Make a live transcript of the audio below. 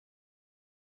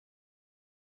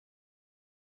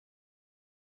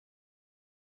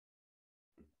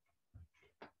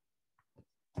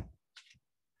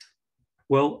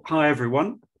Well, hi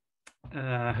everyone.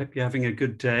 I hope you're having a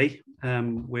good day.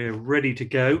 We're ready to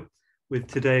go with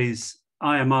today's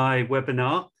IMI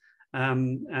webinar.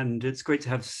 And it's great to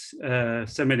have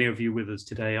so many of you with us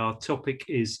today. Our topic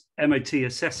is MOT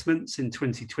assessments in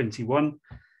 2021,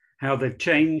 how they've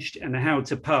changed and how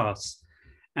to pass.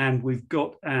 And we've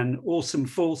got an awesome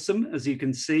foursome, as you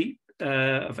can see,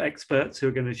 of experts who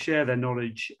are going to share their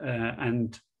knowledge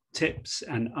and tips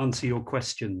and answer your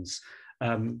questions.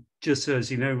 Just so as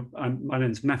you know, my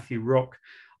name's Matthew Rock.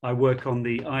 I work on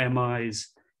the IMI's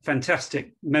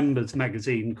fantastic members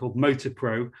magazine called Motor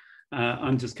Pro.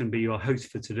 I'm just going to be your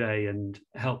host for today and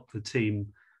help the team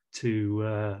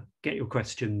to get your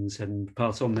questions and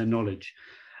pass on their knowledge.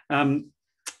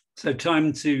 So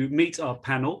time to meet our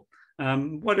panel.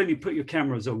 Why don't you put your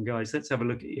cameras on, guys? Let's have a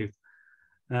look at you.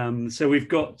 So we've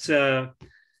got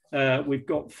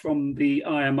from the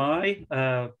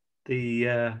IMI,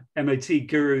 the MOT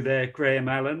guru there, Graham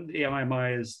Allen. The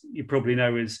IMI, as you probably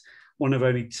know, is one of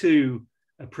only 2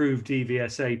 approved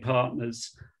DVSA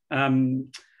partners.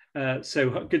 So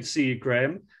good to see you,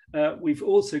 Graham. We've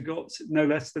also got no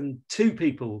less than 2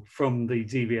 people from the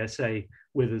DVSA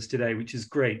with us today, which is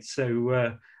great.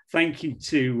 So thank you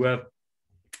to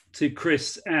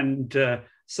Chris and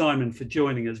Simon for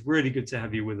joining us. Really good to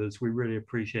have you with us. We really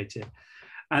appreciate it.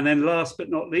 And then last but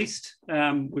not least,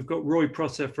 we've got Roy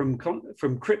Prosser from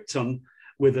Krypton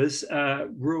with us.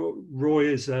 Roy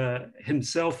is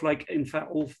himself, like in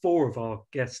fact all 4 of our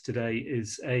guests today,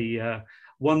 is a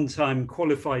one-time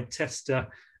qualified tester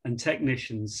and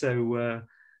technician. So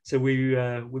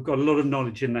we've got a lot of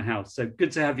knowledge in the house. So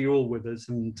good to have you all with us,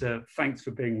 and thanks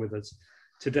for being with us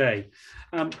today.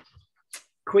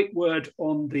 Quick word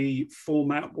on the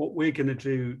format. What we're going to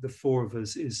do, the 4 of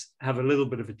us, is have a little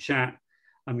bit of a chat.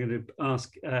 I'm going to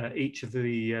ask each of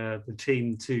the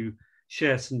team to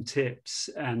share some tips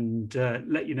and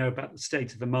let you know about the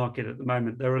state of the market at the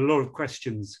moment. There are a lot of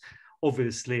questions,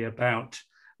 obviously, about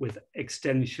with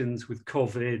extensions, with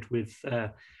COVID, with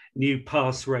new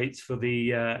pass rates for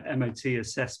the MOT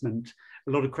assessment.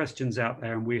 A lot of questions out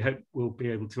there, and we hope we'll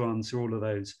be able to answer all of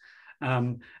those.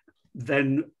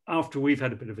 Then after we've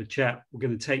had a bit of a chat, we're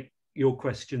going to take your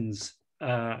questions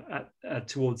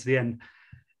towards the end.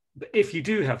 But if you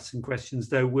do have some questions,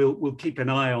 though, we'll keep an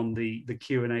eye on the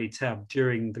Q&A tab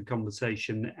during the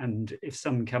conversation, and if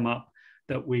some come up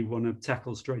that we want to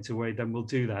tackle straight away, then we'll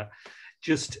do that.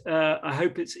 Just I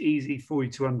hope it's easy for you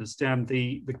to understand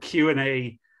the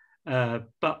Q&A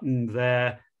button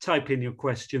there. Type in your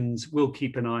questions. We'll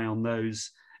keep an eye on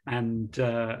those, and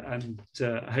I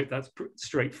hope that's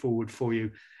straightforward for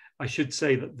you. I should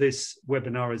say that this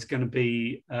webinar is going to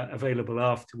be available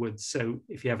afterwards. So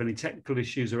if you have any technical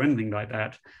issues or anything like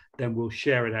that, then we'll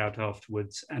share it out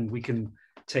afterwards, and we can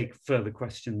take further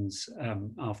questions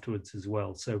afterwards as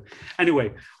well. So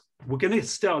anyway, we're going to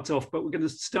start off, but we're going to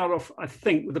start off, I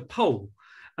think, with a poll.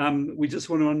 We just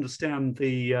want to understand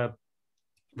the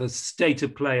state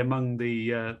of play among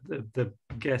the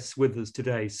guests with us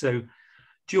today. So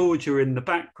Georgia in the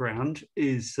background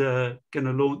is going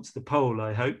to launch the poll,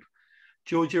 I hope.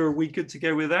 Georgia, are we good to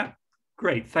go with that?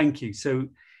 Great, thank you. So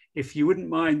if you wouldn't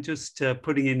mind just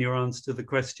putting in your answer to the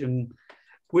question,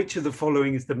 which of the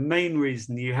following is the main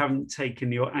reason you haven't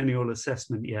taken your annual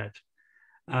assessment yet?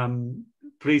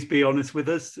 Please be honest with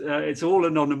us. It's all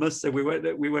anonymous, so we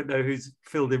won't know who's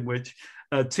filled in which.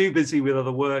 Too busy with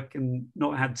other work and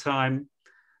not had time.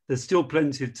 There's still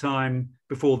plenty of time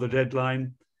before the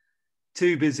deadline.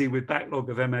 Too busy with backlog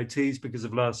of MOTs because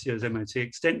of last year's MOT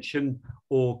extension,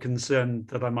 or concerned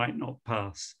that I might not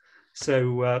pass.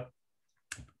 So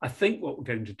I think what we're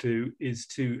going to do is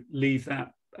to leave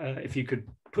that, if you could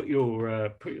put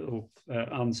your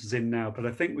answers in now, but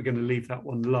I think we're going to leave that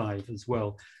one live as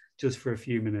well, just for a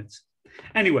few minutes.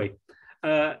 Anyway,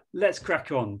 let's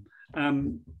crack on.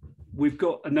 We've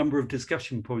got a number of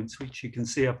discussion points, which you can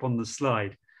see up on the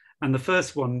slide. And the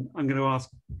first one, I'm going to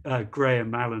ask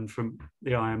Graham Allen from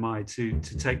the IMI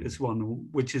to take this one,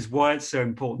 which is why it's so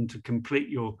important to complete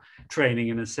your training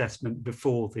and assessment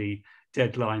before the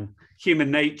deadline.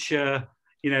 Human nature,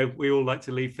 you know, we all like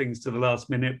to leave things to the last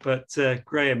minute, but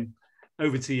Graham,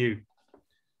 over to you.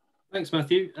 Thanks,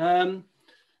 Matthew. Good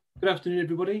afternoon,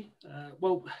 everybody.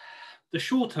 Well, the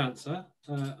short answer,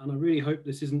 and I really hope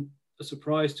this isn't a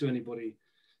surprise to anybody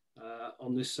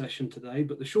on this session today,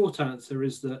 but the short answer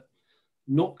is that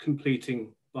not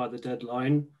completing by the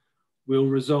deadline will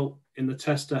result in the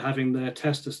tester having their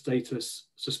tester status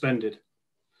suspended.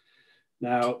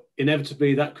 Now,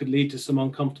 inevitably, that could lead to some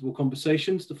uncomfortable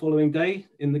conversations the following day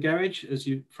in the garage as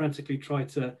you frantically try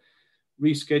to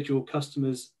reschedule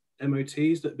customers'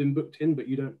 MOTs that have been booked in, but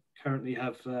you don't currently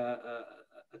have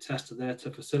a tester there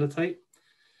to facilitate.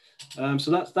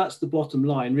 So that's the bottom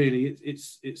line, really.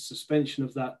 It's suspension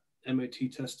of that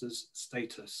MOT tester's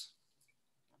status.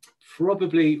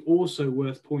 Probably also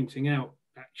worth pointing out,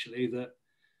 actually, that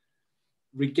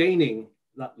regaining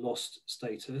that lost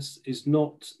status is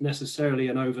not necessarily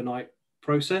an overnight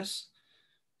process.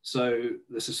 So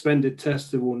the suspended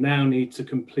tester will now need to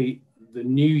complete the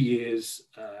new year's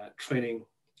training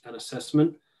and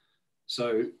assessment.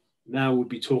 So now we'll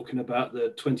be talking about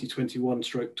the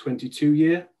 2021/22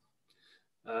 year.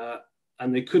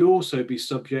 And they could also be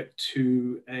subject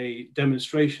to a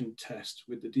demonstration test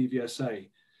with the DVSA.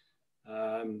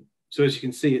 So as you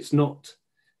can see, it's not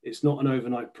an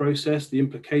overnight process. The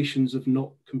implications of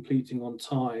not completing on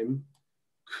time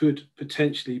could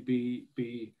potentially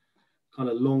be kind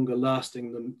of longer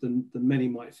lasting than many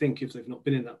might think if they've not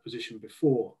been in that position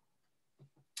before.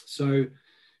 So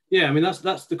yeah, I mean,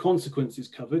 that's the consequences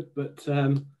covered, but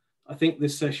I think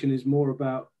this session is more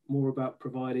about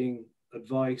providing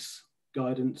advice,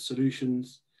 guidance,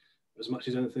 solutions, as much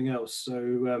as anything else. So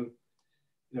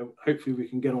you know, hopefully we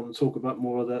can get on and talk about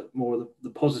more of the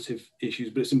positive issues,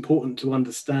 but it's important to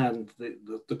understand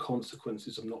the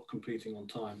consequences of not completing on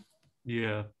time.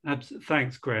 Yeah,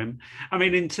 thanks, Graham. I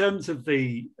mean, in terms of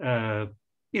the,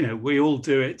 you know, we all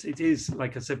do it. It is,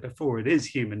 like I said before, it is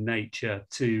human nature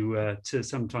to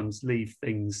sometimes leave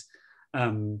things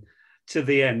to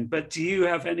the end. But do you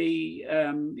have any,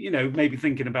 you know, maybe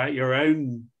thinking about your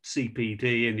own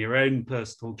CPD and your own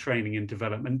personal training and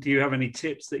development, do you have any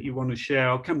tips that you want to share?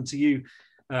 I'll come to you,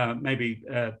 maybe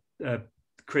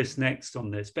Chris, next on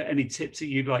this, but any tips that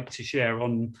you'd like to share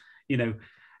on, you know,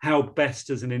 how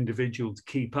best as an individual to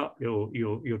keep up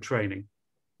your training?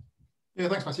 Yeah,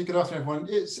 thanks, Matthew. Good afternoon, everyone.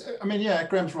 I mean, yeah,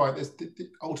 Graham's right.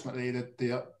 Ultimately,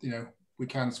 you know, we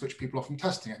can switch people off from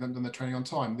testing. I haven't done the training on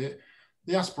time.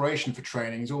 The aspiration for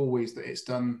training is always that it's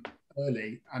done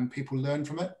early and people learn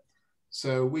from it.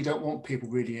 So we don't want people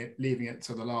really leaving it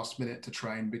to the last minute to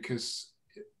train, because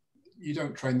you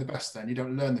don't train the best then. You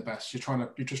don't learn the best. You're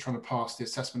just trying to pass the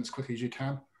assessment as quickly as you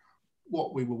can.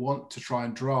 What we will want to try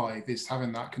and drive is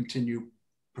having that continued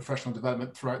professional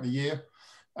development throughout the year.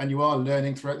 And you are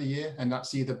learning throughout the year, and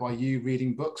that's either by you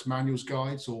reading books, manuals,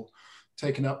 guides, or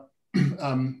taking up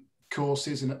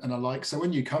courses and alike. So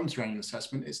when you come to annual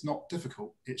assessment, it's not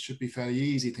difficult. It should be a fairly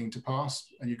easy thing to pass,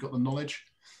 and you've got the knowledge.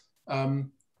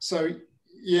 So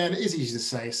yeah, it is easy to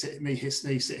say, sit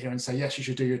here and say, yes, you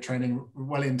should do your training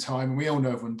well in time. And we all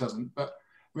know everyone doesn't. But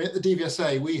I mean, at the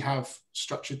DVSA, we have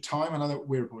structured time. I know that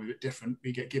we're probably a bit different.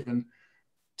 We get given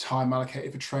time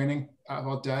allocated for training out of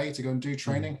our day to go and do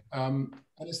training. And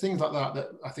it's things like that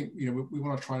I think, you know, we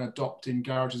want to try and adopt in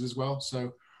garages as well.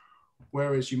 So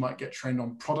whereas you might get trained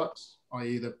on products,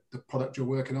 i.e. the product you're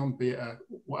working on, be it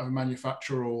whatever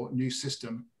manufacturer or new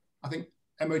system, I think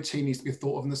MOT needs to be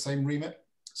thought of in the same remit.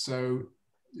 So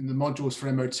in the modules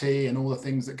for MOT and all the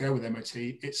things that go with MOT,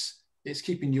 it's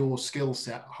keeping your skill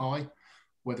set high,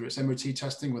 whether it's MOT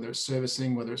testing, whether it's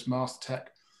servicing, whether it's master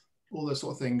tech, all those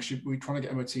sort of things. We're trying to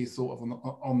get MOT thought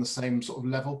of on the same sort of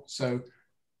level. So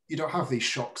you don't have these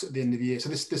shocks at the end of the year. So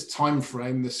this time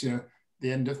frame, this, you know,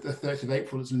 the end of the 30th of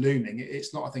April is looming.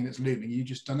 It's not a thing that's looming. You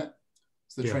just done it.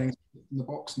 So the training's in the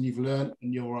box and you've learned,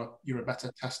 and you're a better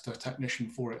tester, technician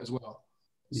for it as well.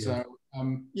 Yeah. So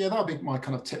yeah, that'll be my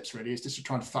kind of tips really, is just to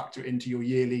try and factor it into your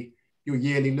yearly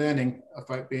learning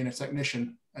about being a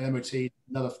technician. And MOT,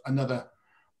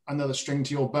 another string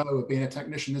to your bow of being a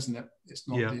technician, isn't it? It's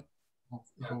not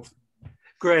the whole thing.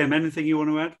 Graham, anything you want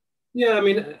to add? Yeah, I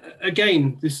mean,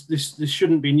 again, this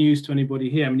shouldn't be news to anybody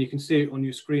here. I mean, you can see it on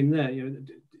your screen there. You know,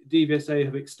 DVSA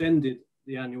have extended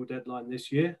the annual deadline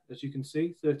this year, as you can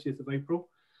see, 30th of April.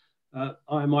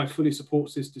 IMI fully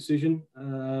supports this decision.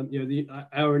 You know,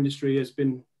 our industry has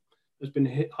been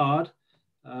hit hard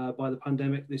by the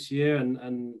pandemic this year,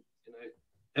 and you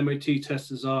know, MOT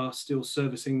testers are still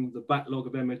servicing the backlog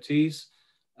of MOTs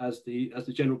as the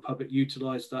general public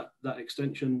utilised that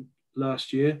extension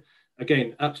last year.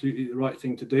 Again, absolutely the right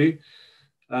thing to do.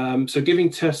 So giving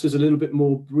testers a little bit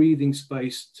more breathing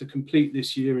space to complete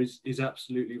this year is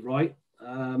absolutely right.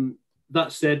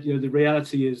 That said, you know, the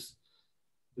reality is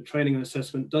the training and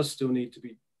assessment does still need to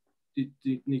be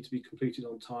completed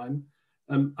on time.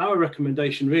 Our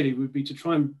recommendation really would be to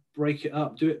try and break it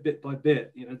up, do it bit by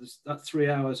bit. You know, that 3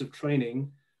 hours of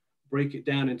training, break it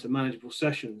down into manageable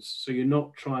sessions. So you're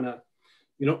not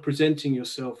presenting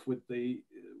yourself with the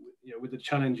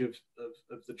challenge of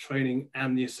the training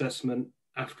and the assessment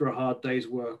after a hard day's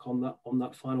work on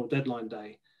that final deadline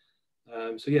day.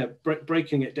 So yeah,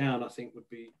 breaking it down, I think would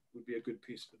be a good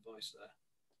piece of advice there.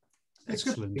 It's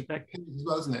Excellent. good as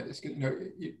well, isn't it? It's good,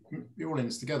 you're all in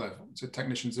this together. So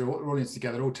technicians are all in this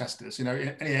together, all testers.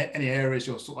 Any areas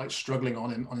you're sort of like struggling on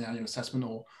the annual assessment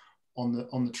or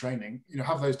on the training,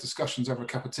 have those discussions over a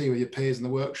cup of tea with your peers in the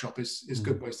workshop is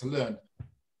good ways to learn.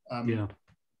 Yeah.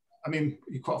 I mean,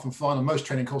 you quite often find on most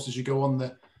training courses you go on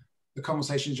the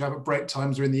conversations you have at break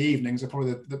times or in the evenings are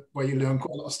probably the where you learn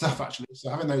quite a lot of stuff actually.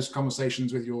 So having those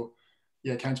conversations with your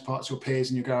counterparts, your peers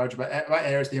in your garage about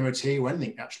areas of the MOT or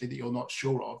anything actually that you're not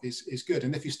sure of is good.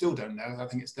 And if you still don't know, I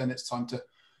think it's time to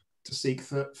seek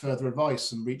further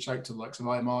advice and reach out to the likes of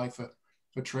IMI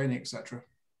for training, etc.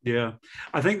 Yeah,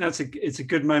 I think it's a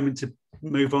good moment to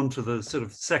move on to the sort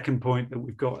of second point that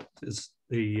we've got as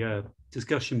the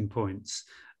discussion points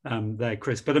there,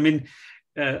 Chris. But I mean,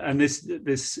 and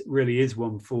this really is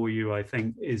one for you, I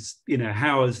think, is,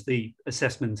 how has the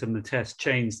assessment and the test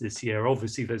changed this year?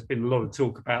 Obviously, there's been a lot of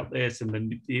talk about this and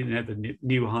the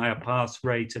new higher pass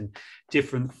rate and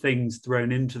different things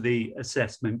thrown into the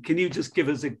assessment. Can you just give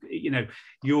us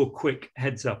your quick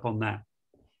heads up on that?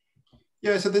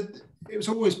 Yeah, so it was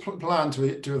always planned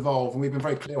to evolve, and we've been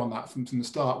very clear on that from the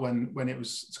start when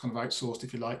it's kind of outsourced,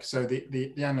 if you like. So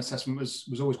the annual assessment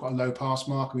was always quite a low pass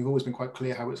mark, and we've always been quite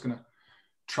clear how it's going to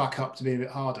track up to be a bit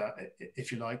harder,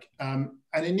 if you like. And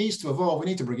it needs to evolve. We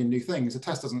need to bring in new things. The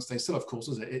test doesn't stay still, of course,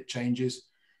 does it? It changes.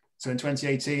 So in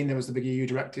 2018, there was the big EU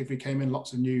directive. We came in,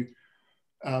 lots of new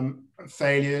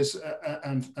failures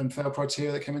and fail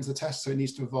criteria that came into the test. So it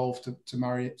needs to evolve to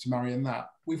marry in that.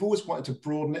 We've always wanted to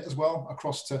broaden it as well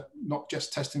across to not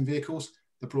just testing vehicles,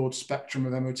 the broad spectrum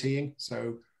of MOTing.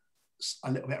 So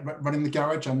a little bit running the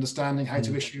garage, understanding how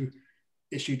to issue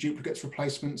duplicates,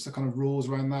 replacements, the kind of rules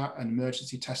around that, and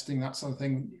emergency testing, that sort of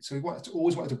thing. So we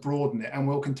always wanted to broaden it, and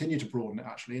we'll continue to broaden it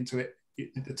actually into it.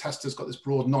 The tester's got this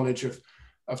broad knowledge of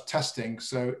testing,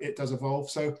 so it does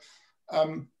evolve. So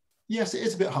yes, it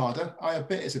is a bit harder. I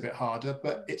admit it's a bit harder,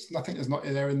 but it's nothing that's not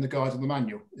there in the guide or the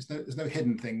manual. There's no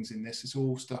hidden things in this. It's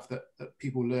all stuff that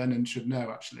people learn and should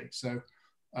know actually. So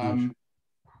and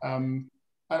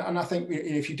I think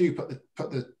if you do put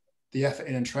the effort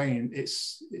in and training,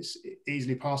 it's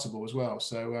easily passable as well.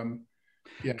 So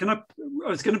yeah. I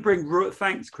was going to bring Roy,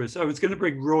 thanks, Chris. I was going to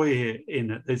bring Roy here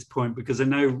in at this point because I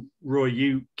know, Roy,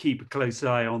 you keep a close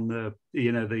eye on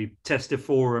the tester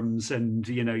forums, and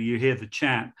you hear the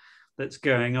chat that's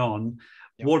going on.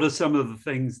 Yep. What are some of the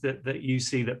things that you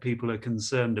see that people are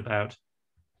concerned about?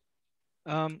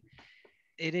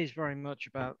 It is very much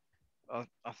about.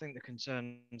 I think the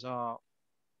concerns are,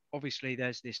 obviously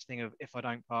there's this thing of, if I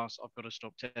don't pass, I've got to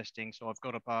stop testing, so I've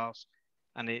got to pass.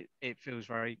 And it feels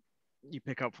you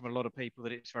pick up from a lot of people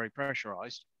that it's very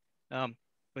pressurized.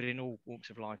 But in all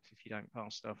walks of life, if you don't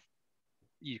pass stuff,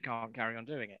 you can't carry on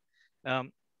doing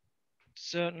it.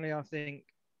 Certainly, I think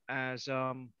as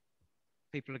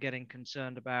people are getting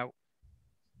concerned about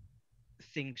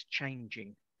things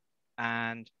changing,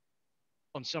 and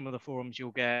on some of the forums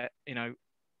you'll get, and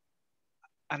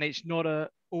it's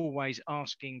not always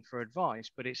asking for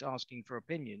advice, but it's asking for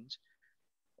opinions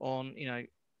on,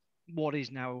 what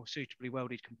is now a suitably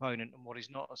welded component and what is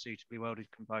not a suitably welded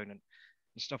component,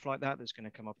 and stuff like that that's going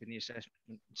to come up in the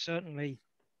assessment. Certainly,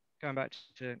 going back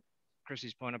to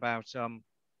Chris's point about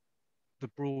the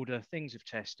broader things of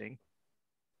testing,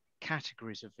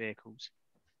 categories of vehicles,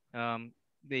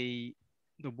 the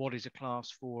what is a class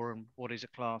 4 and what is a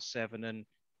class 7, and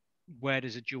where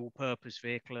does a dual purpose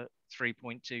vehicle at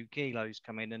 3.2 kilos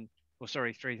come in,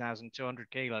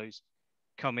 3,200 kilos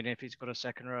come in if it's got a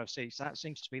second row of seats. That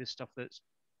seems to be the stuff that's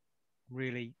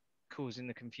really causing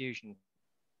the confusion,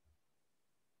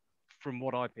 from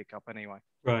what I pick up anyway.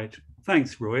 Right.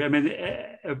 Thanks, Roy. I mean,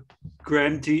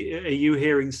 Graham, are you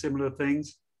hearing similar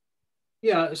things?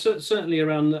 Yeah, certainly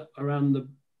around the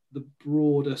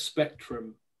broader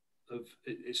spectrum of,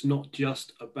 it's not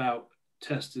just about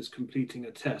testers completing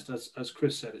a test. As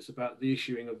Chris said, it's about the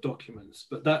issuing of documents,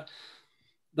 but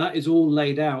that is all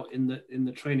laid out in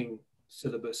the training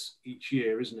syllabus each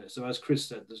year, isn't it? So as Chris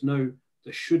said,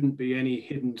 there shouldn't be any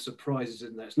hidden surprises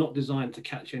in there. It's not designed to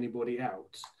catch anybody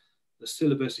out. The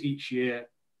syllabus each year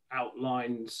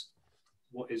outlines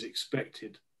what is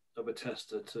expected of a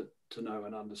tester to know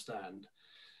and understand.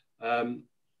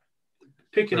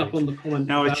 Picking up on the comment.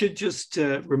 Now, I should just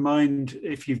remind,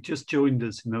 if you've just joined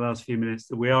us in the last few minutes,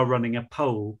 that we are running a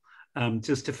poll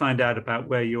just to find out about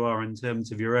where you are in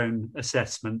terms of your own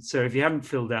assessment. So if you haven't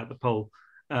filled out the poll,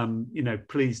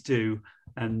 please do,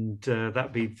 and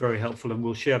that'd be very helpful, and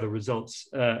we'll share the results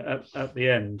at the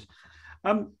end.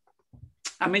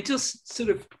 I mean, just sort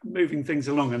of moving things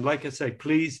along, and like I say,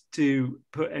 please do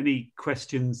put any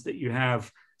questions that you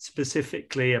have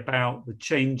specifically about the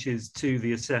changes to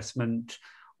the assessment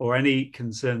or any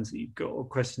concerns that you've got or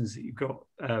questions that you've got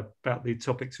about the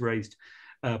topics raised,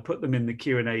 put them in the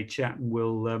Q&A chat, and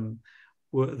we'll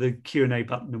the Q&A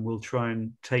button, and we'll try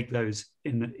and take those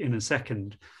in a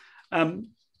second. I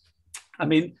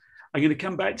mean, I'm going to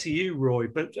come back to you, Roy,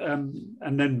 but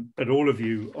all of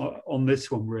you on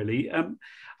this one, really.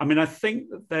 I mean, I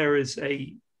think that there is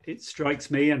it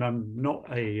strikes me, and I'm not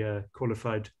a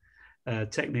qualified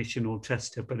technician or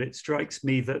tester, but it strikes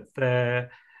me that the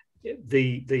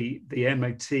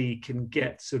MOT can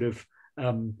get sort of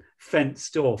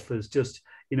fenced off as just,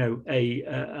 you know,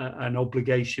 an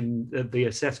obligation, the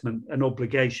assessment, an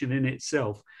obligation in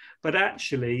itself. But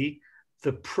actually,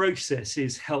 the process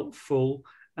is helpful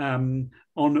on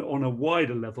a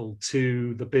wider level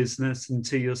to the business and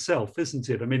to yourself, isn't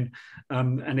it? I mean,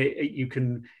 and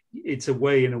it's a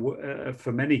way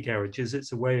for many garages,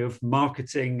 it's a way of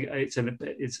marketing. It's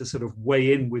a sort of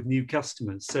way in with new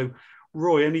customers. So,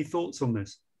 Roy, any thoughts on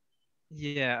this?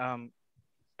 Yeah,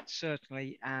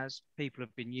 certainly, as people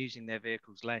have been using their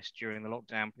vehicles less during the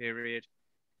lockdown period,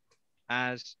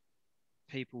 as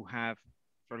people have,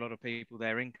 for a lot of people,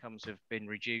 their incomes have been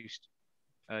reduced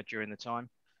during the time.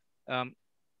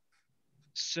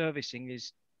 Servicing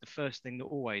is the first thing that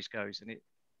always goes, and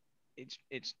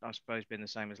it's I suppose been the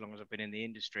same as long as I've been in the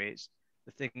industry. It's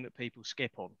the thing that people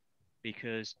skip on,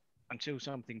 because until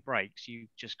something breaks, you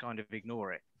just kind of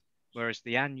ignore it. Whereas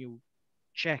the annual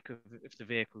check of if the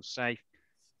vehicle's safe,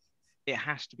 it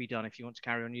has to be done if you want to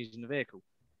carry on using the vehicle.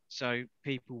 So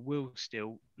people will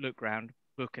still look around,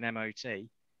 book an MOT,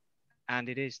 and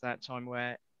it is that time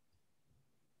where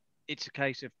it's a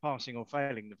case of passing or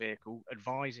failing the vehicle,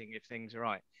 advising if things are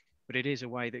right. But it is a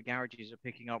way that garages are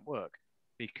picking up work,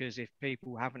 because if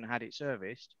people haven't had it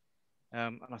serviced,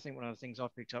 and I think one of the things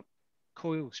I've picked up,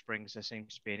 coil springs, there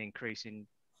seems to be an increase in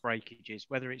breakages,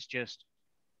 whether it's just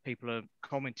people are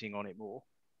commenting on it more,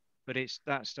 but it's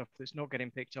that stuff that's not getting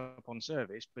picked up on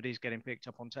service, but is getting picked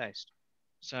up on test.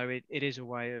 So it is a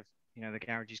way of, you know, the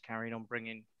garages carrying on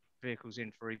bringing vehicles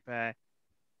in for repair,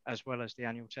 as well as the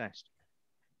annual test.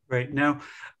 Great. Now,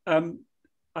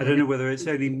 I don't know whether it's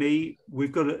only me.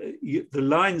 We've got the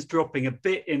line's dropping a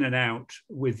bit in and out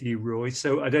with you, Roy.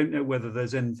 So I don't know whether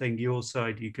there's anything your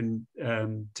side you can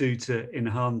do to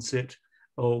enhance it,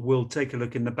 or we'll take a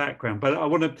look in the background. But I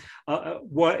want to,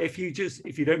 if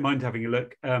you don't mind having a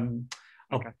look,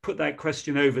 I'll put that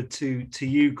question over to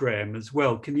you, Graham, as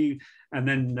well. Can you, and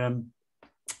then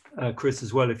Chris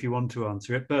as well, if you want to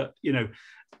answer it. But you know,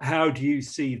 how do you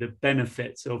see the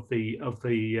benefits of the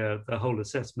whole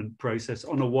assessment process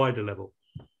on a wider level?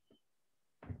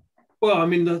 Well, I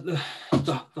mean, the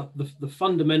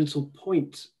fundamental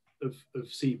point of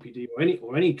CPD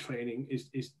or any training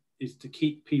is to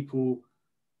keep people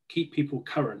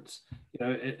current. You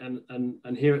know,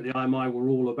 and here at the IMI, we're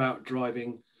all about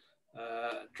driving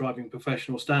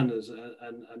professional standards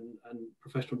and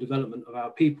professional development of our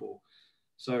people.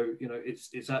 So, you know,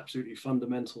 it's absolutely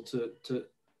fundamental to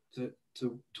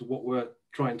what we're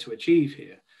trying to achieve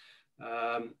here.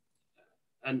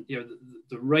 And you know,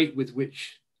 the rate with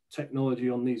which technology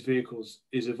on these vehicles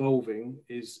is evolving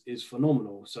is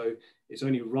phenomenal. So it's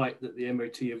only right that the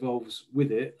MOT evolves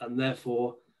with it, and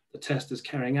therefore the testers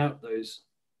carrying out those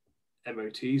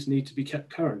MOTs need to be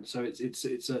kept current. So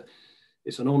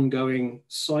it's an ongoing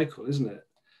cycle, isn't it?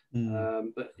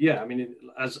 But yeah, I mean,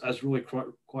 as Roy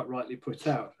quite rightly put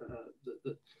out,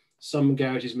 that some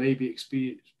garages may be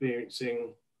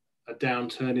experiencing a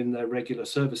downturn in their regular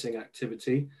servicing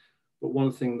activity, but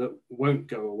one thing that won't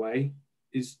go away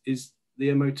is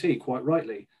the MOT. Quite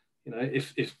rightly, you know,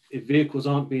 if vehicles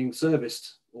aren't being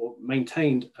serviced or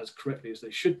maintained as correctly as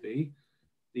they should be,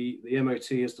 the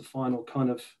MOT is the final kind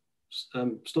of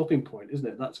stopping point, isn't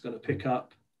it? That's going to pick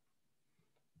up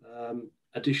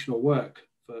additional work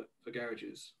for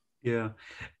garages. Yeah,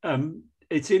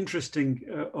 it's interesting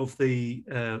of the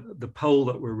poll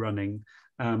that we're running.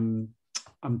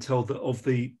 I'm told that of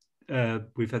the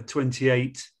we've had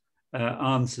 28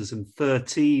 answers, and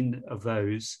 13 of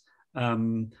those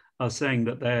are saying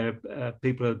that they're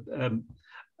people are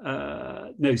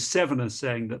no, 7 are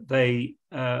saying that they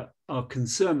are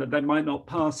concerned that they might not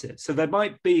pass it. So there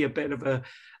might be a bit of a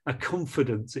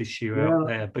confidence issue out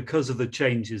there because of the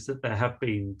changes that there have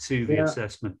been to the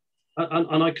assessment.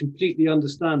 And I completely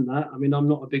understand that. I mean, I'm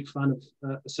not a big fan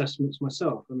of assessments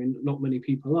myself. I mean, not many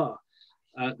people are.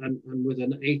 And with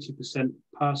an 80%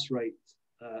 pass rate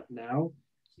now,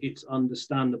 it's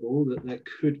understandable that there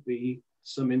could be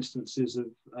some instances of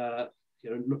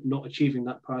not achieving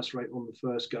that pass rate on the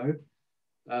first go.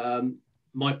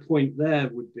 My point there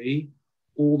would be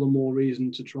all the more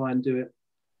reason to try and do it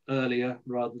earlier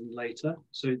rather than later,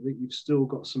 so that you've still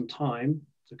got some time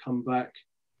to come back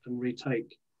and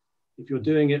retake. If you're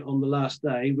doing it on the last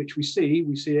day, which we see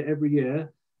it every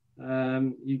year,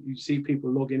 you see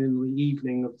people logging in the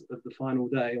evening of the final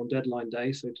day, on deadline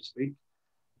day, so to speak.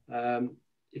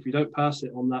 If you don't pass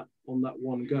it on that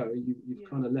one go, you've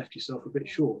kind of left yourself a bit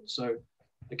short. So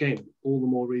again, all the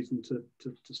more reason to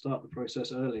start the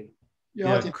process early.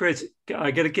 Yeah, Chris,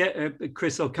 I got to get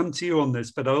Chris. I'll come to you on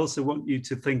this, but I also want you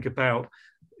to think about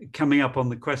coming up on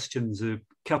the questions. A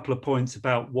couple of points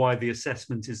about why the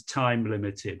assessment is time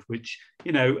limited, which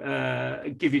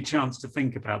give you a chance to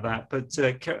think about that. But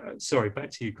sorry,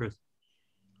 back to you, Chris.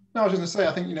 No, I was just going to say,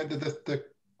 I think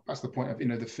that's the point of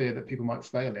the fear that people might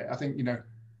fail it. I think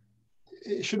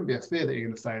it shouldn't be a fear that you're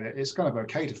going to fail it. It's kind of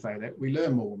okay to fail it. We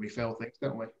learn more when we fail things,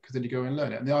 don't we? Because then you go and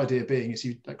learn it. And the idea being is,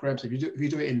 like Graham said, if you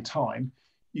do it in time,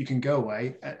 you can go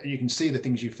away and you can see the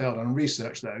things you failed on and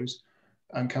research those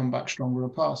and come back stronger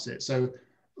and pass it. So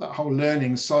that whole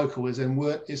learning cycle is then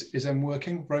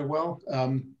working very well.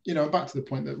 Back to the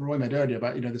point that Roy made earlier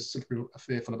about, there's some people are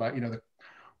fearful about,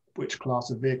 which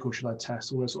class of vehicle should I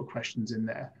test, all those sort of questions in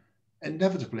there.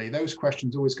 Inevitably, those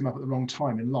questions always come up at the wrong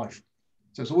time in life.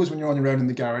 So it's always when you're on your own in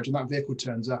the garage and that vehicle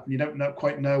turns up and you don't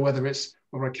quite know whether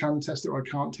I can test it or I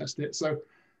can't test it. So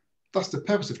that's the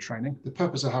purpose of training. The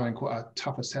purpose of having quite a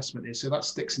tough assessment is so that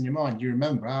sticks in your mind. You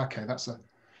remember, okay, that's a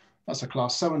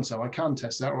class so-and-so. I can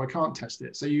test that or I can't test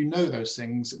it. So you know those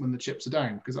things when the chips are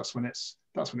down, because that's when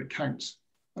it counts.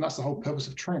 And that's the whole purpose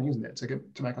of training, isn't it?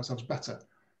 To make ourselves better.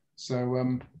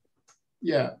 So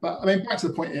yeah, but I mean, back to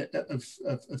the point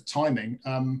of timing.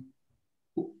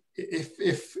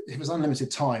 If it was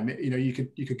unlimited time, you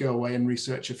could go away and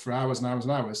research it for hours and hours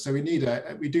and hours. So we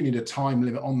do need a time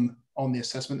limit on the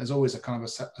assessment. There's always a kind of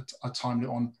a time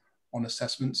limit on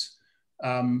assessments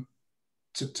to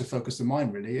focus the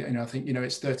mind, really. I think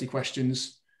it's 30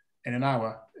 questions in an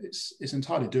hour. It's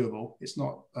entirely doable. It's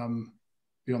not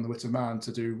beyond the wit of man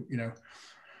to do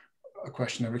a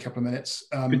question every couple of minutes.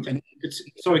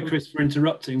 Sorry, Chris, for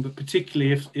interrupting, but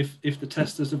particularly if the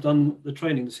testers have done the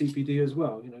training, the CPD as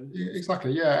well.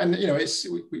 Exactly, yeah, and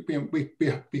we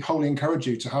wholly encourage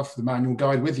you to have the manual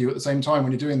guide with you at the same time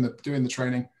when you're doing the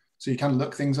training, so you can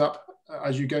look things up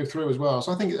as you go through as well.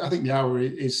 So I think the hour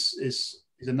is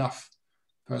enough,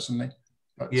 personally.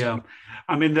 But, yeah,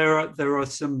 I mean there are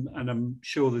some, and I'm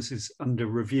sure this is under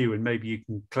review, and maybe you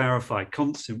can clarify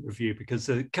constant review, because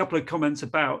a couple of comments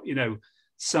about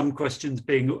some questions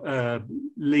being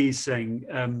Lee saying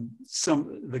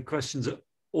some of the questions are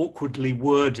awkwardly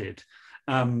worded,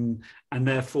 and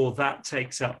therefore that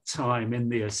takes up time in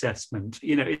the assessment.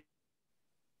 I'm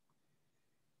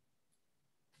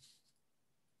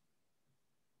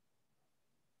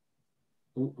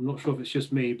not sure if it's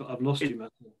just me, but I've lost you,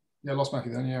 Matthew. Yeah, lost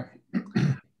Matthew then, yeah.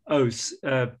 Oh,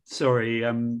 sorry.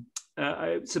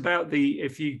 It's about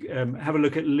if you have a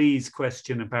look at Lee's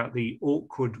question about the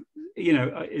awkward,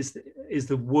 is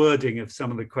the wording of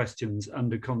some of the questions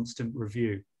under constant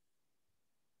review?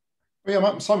 Well,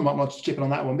 yeah, Simon might want to chip in on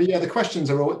that one. But yeah, the questions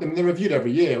they're reviewed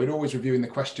every year. We're always reviewing the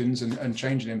questions and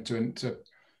changing them to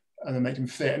and then make them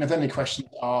fit. And if any questions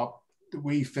that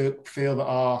we feel that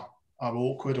are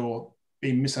awkward or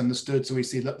being misunderstood, so we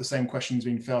see that the same questions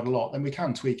being failed a lot, then we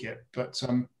can tweak it. But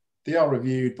they are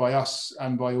reviewed by us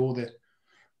and by all the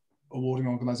awarding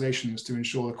organisations to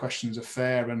ensure the questions are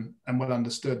fair and well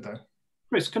understood, though.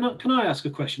 Chris, can I ask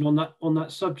a question on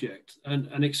that subject?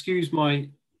 And excuse my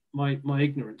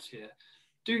ignorance here.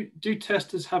 Do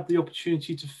testers have the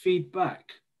opportunity to feed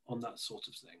back on that sort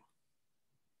of thing?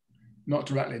 Not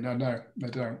directly, no, they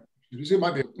don't. It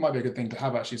might be a good thing to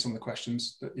have, actually, some of the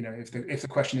questions that, if the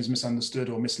question is misunderstood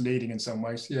or misleading in some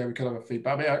ways, yeah, we could have a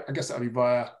feedback. But I guess that would be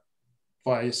via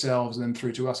yourselves and then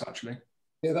through to us, actually.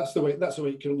 Yeah, that's the way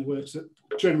it currently works.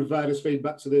 Training providers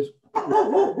feedback to this,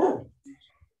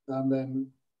 and then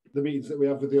the meetings that we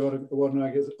have with the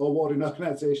awarding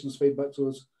organisations feedback to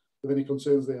us with any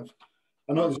concerns they have.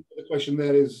 I know the question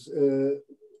there is,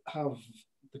 have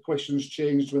the questions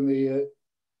changed when the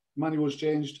manual's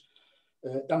changed?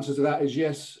 The answer to that is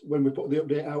yes. When we put the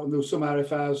update out, and there were some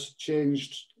RFRs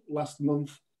changed last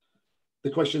month, the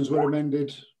questions were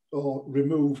amended or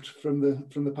removed from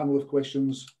the panel of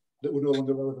questions that were no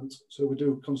longer relevant. So we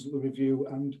do constantly review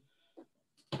and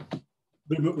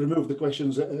remove the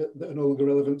questions that are no longer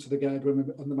relevant to the guide and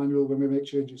the manual when we make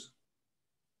changes.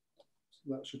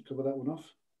 So that should cover that one off.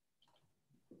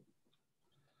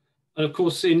 And of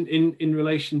course, in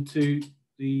relation to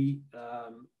the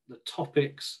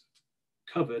topics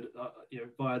covered,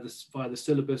 via the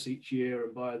syllabus each year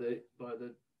and by the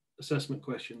assessment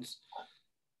questions.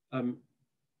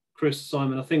 Chris,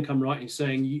 Simon, I think I'm right in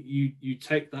saying you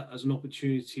take that as an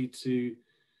opportunity to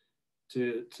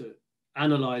to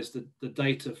analyze the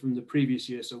data from the previous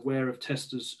year. So where have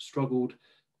testers struggled,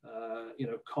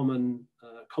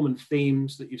 common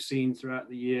themes that you've seen throughout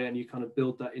the year, and you kind of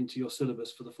build that into your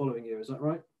syllabus for the following year. Is that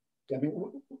right? Yeah, I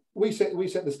mean, we set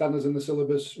the standards in the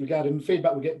syllabus regarding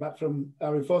feedback we get back from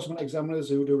our enforcement examiners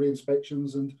who do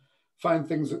re-inspections and find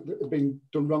things that have been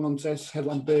done wrong on tests,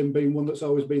 headlamp beam being one that's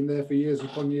always been there for years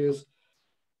upon years,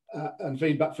 and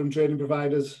feedback from training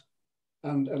providers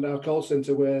and our call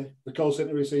centre, where the call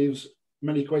centre receives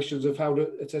many questions of how do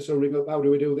a tester ring up, how do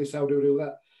we do this, how do we do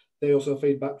that. They also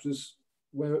feedback to us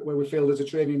where we feel there's a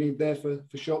training need there for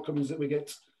shortcomings that we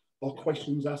get or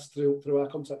questions asked through our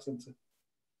contact centre.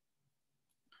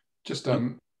 Just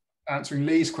answering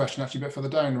Lee's question actually a bit further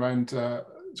down around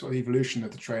sort of the evolution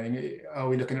of the training. Are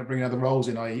we looking at bringing other roles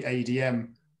in, i.e.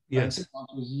 ADM? Yes.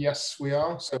 Yes, we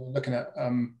are. So we're looking at,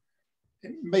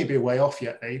 it may be a way off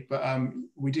yet, Lee, but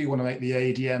we do want to make the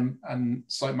ADM and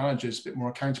site managers a bit more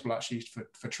accountable actually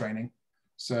for training.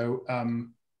 So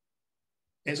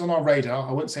it's on our radar.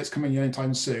 I wouldn't say it's coming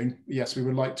anytime soon. Yes, we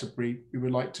would like to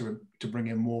bring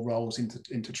in more roles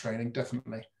into training,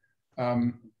 definitely.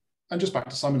 And just back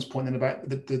to Simon's point then about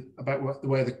the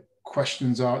way the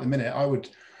questions are at the minute,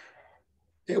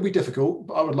 it'll be difficult,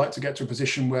 but I would like to get to a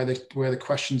position where the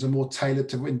questions are more tailored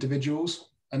to individuals,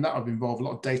 and that would involve a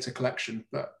lot of data collection.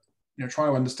 But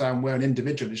trying to understand where an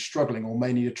individual is struggling or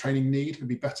may need a training need would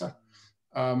be better,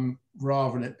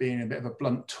 rather than it being a bit of a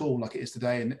blunt tool like it is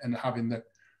today, and having the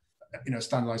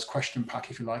standardized question pack,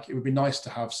 if you like. It would be nice to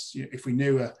have, if we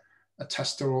knew a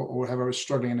tester or whatever is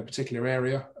struggling in a particular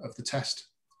area of the test,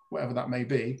 whatever that may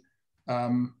be,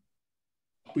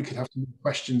 we could have some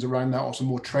questions around that or some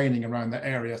more training around that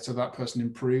area so that person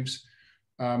improves.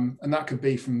 And that could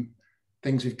be from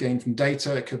things we've gained from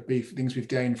data. It could be things we've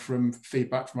gained from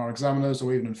feedback from our examiners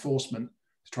or even enforcement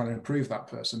to try and improve that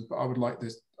person. But I'd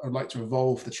like to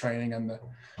evolve the training and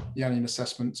the annual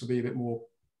assessment to be a bit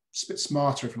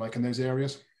smarter, if you like, in those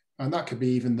areas. And that could be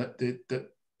even that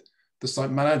the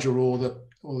site manager or the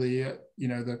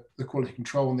quality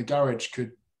control in the garage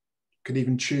could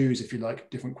even choose, if you like,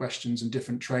 different questions and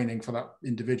different training for that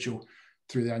individual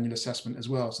through the annual assessment as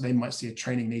well. So they might see a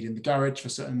training need in the garage for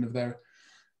certain of their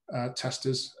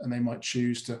testers, and they might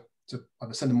choose to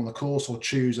either send them on the course or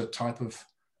choose a type of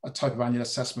annual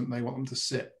assessment they want them to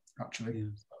sit, actually. Yeah.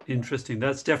 Interesting.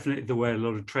 That's definitely the way a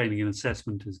lot of training and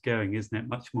assessment is going, isn't it?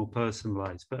 Much more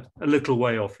personalised, but a little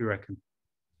way off, you reckon?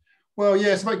 Well,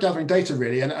 yeah, it's about gathering data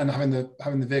really, and having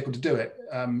the vehicle to do it.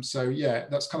 So yeah,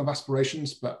 that's kind of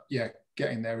aspirations, but yeah,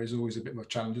 getting there is always a bit of a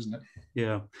challenge, isn't it?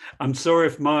 Yeah, I'm sorry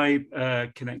if my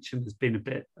connection has been a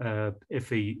bit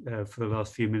iffy for the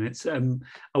last few minutes.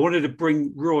 I wanted to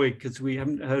bring Roy, because we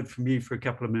haven't heard from you for a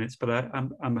couple of minutes, but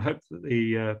I'm hope that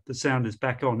the sound is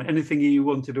back on. Anything you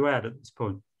wanted to add at this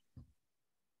point?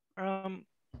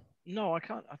 No, I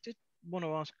can't. I did want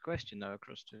to ask a question though,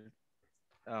 across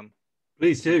to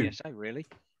please do. Yes, really.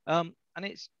 And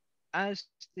it's, as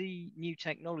the new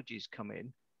technologies come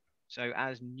in, so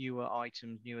as newer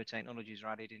items, newer technologies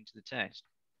are added into the test,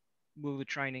 will the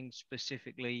training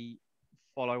specifically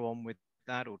follow on with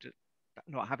that, or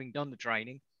not having done the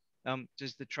training,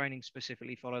 does the training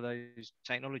specifically follow those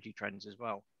technology trends as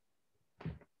well?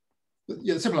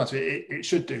 Yeah, the simple answer, it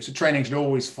should do. So training should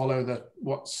always follow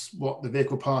what the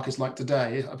vehicle park is like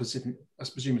today. I presume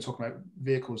we're talking about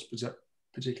vehicles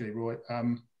particularly, Roy.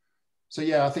 So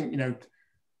yeah, I think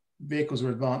vehicles are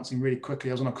advancing really quickly.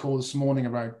 I was on a call this morning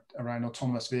around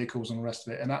autonomous vehicles and the rest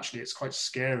of it, and actually it's quite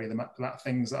scary the amount of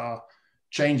things that are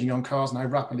changing on cars and how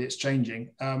rapidly it's changing.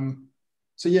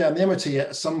 So yeah, and the MOT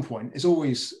at some point is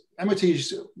always, MOT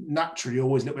is naturally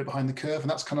always a little bit behind the curve, and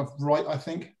that's kind of right, I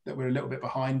think, that we're a little bit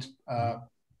behind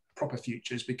proper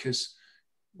futures, because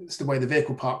it's the way the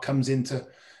vehicle park comes into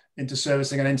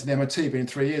servicing and into the MOT being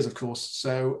 3 years, of course.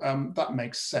 So that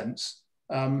makes sense.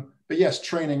 But yes,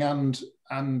 training and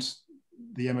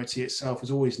the MOT itself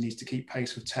always needs to keep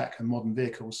pace with tech and modern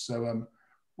vehicles. So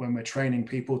when we're training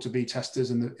people to be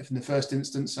testers in the first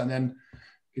instance, and then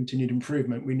continued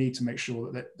improvement, we need to make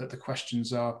sure that the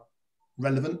questions are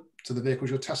relevant to the vehicles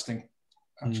you're testing,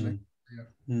 actually.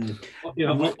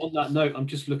 Yeah. On that note, I'm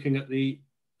just looking at the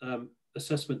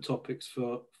assessment topics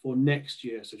for next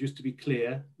year. So just to be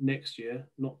clear, next year,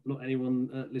 not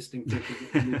anyone listening thinking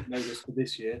that we need to know this for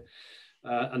this year.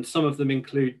 And some of them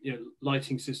include,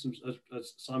 lighting systems,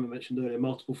 as Simon mentioned earlier,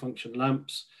 multiple function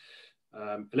lamps,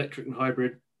 electric and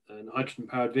hybrid and hydrogen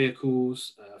powered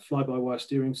vehicles, fly-by-wire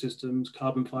steering systems,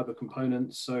 carbon fiber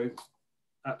components. So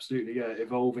absolutely, yeah,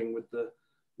 evolving with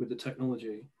the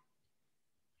technology.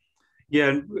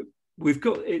 Yeah, we've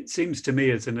got, it seems to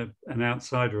me as an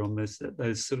outsider on this, that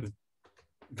there's sort of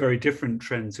very different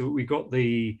trends. So we got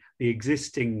the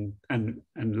existing, and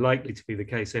likely to be the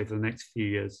case over the next few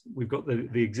years, we've got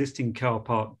the existing car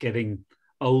park getting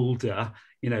older,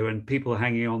 and people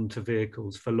hanging on to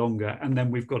vehicles for longer. And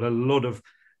then we've got a lot of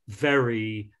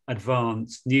very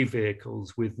advanced new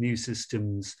vehicles with new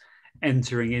systems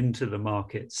entering into the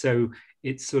market. So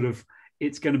it's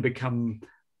going to become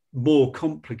more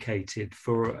complicated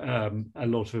for a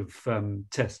lot of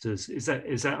testers. Is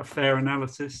that a fair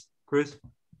analysis, Chris?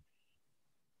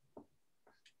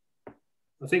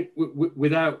 I think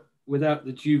without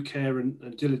the due care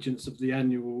and diligence of the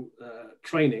annual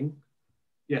training,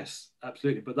 yes,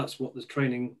 absolutely. But that's what the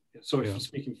training. Sorry for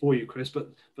speaking for you, Chris,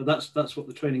 but that's what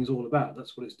the training is all about.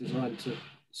 That's what it's designed to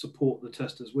support the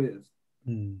testers with.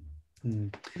 I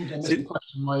missed the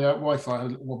question. My Wi-Fi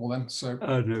had a wobble then. So.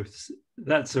 Oh no,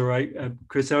 that's all right,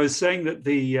 Chris. I was saying that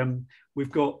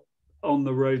we've got on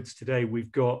the roads today,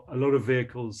 we've got a lot of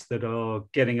vehicles that are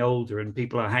getting older and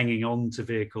people are hanging on to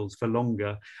vehicles for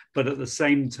longer. But at the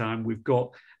same time, we've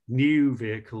got new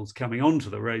vehicles coming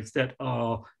onto the roads that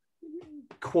are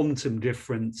quantum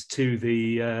difference to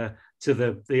the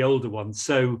older ones.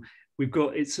 So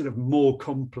it's sort of more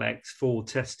complex for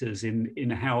testers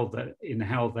in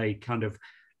how they kind of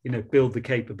build the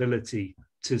capability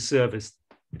to service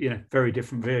very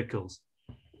different vehicles.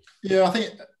 Yeah, I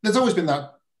think there's always been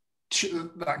that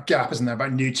gap, isn't there,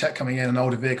 about new tech coming in and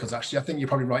older vehicles. Actually, I think you're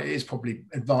probably right. It is probably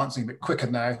advancing a bit quicker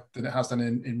now than it has done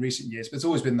in recent years. But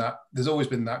there's always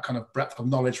been that kind of breadth of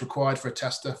knowledge required for a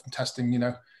tester from testing,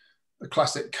 a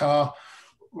classic car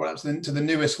right up to the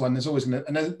newest one. There's always and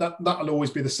that'll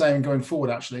always be the same going forward.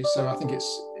 Actually, so I think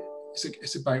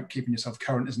it's about keeping yourself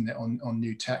current, isn't it, on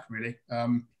new tech really.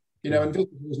 And vehicles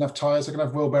doesn't have tires, they're going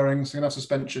to have wheel bearings, they're going to have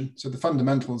suspension. So the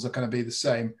fundamentals are going to be the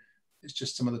same. It's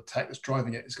just some of the tech that's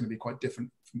driving it is going to be quite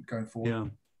different from going forward. Yeah.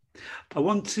 I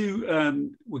want to,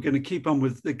 we're going to keep on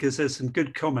with, because there's some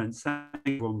good comments. Thank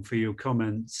you for your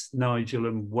comments, Nigel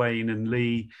and Wayne and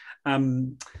Lee.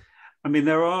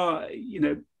 There are,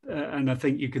 and I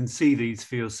think you can see these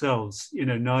for yourselves.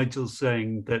 Nigel's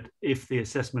saying that if the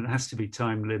assessment has to be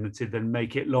time limited, then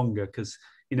make it longer, because,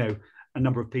 a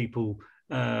number of people,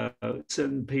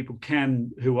 certain people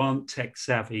who aren't tech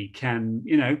savvy can,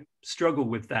 struggle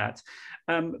with that.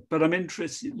 But I'm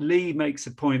interested, Lee makes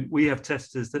a point, we have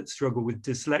testers that struggle with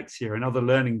dyslexia and other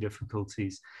learning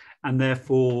difficulties, and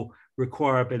therefore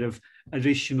require a bit of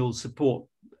additional support,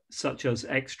 such as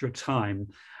extra time.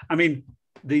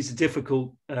 These are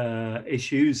difficult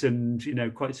issues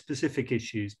and, quite specific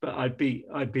issues, but I'd be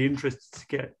interested to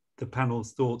get the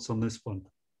panel's thoughts on this one.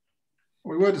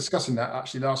 We were discussing that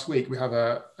actually last week. We have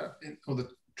all the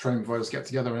training providers get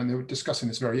together and they were discussing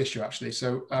this very issue actually.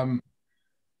 So there's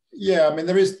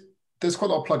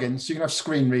quite a lot of plugins. You can have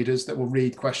screen readers that will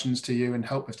read questions to you and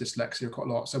help with dyslexia quite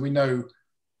a lot. So we know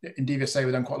in DVSA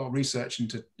we've done quite a lot of research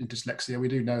into dyslexia. We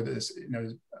do know that there's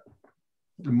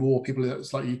more people that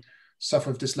slightly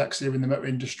suffer of dyslexia in the motor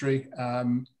industry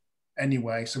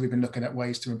anyway. So we've been looking at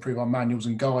ways to improve our manuals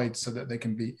and guides so that they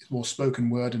can be more spoken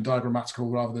word and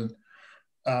diagrammatical rather than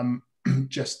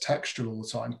just textual all the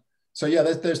time. So yeah,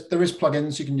 there is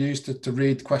plugins you can use to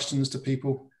read questions to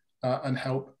people and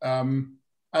help. And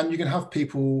you can have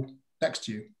people next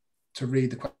to you to read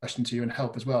the question to you and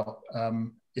help as well,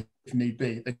 if need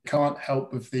be. They can't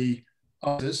help with the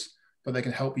answers, but they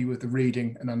can help you with the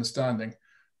reading and understanding.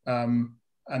 And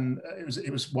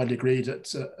it was widely agreed at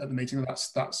the meeting that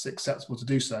that's acceptable to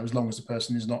do so, as long as the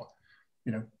person is not,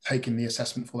 taking the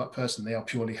assessment for that person. They are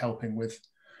purely helping with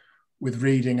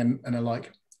reading and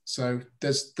alike. So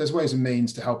there's ways and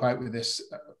means to help out with this,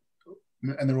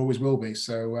 and there always will be.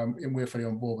 So we're fully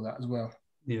on board with that as well.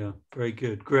 Yeah, very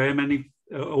good. Graham,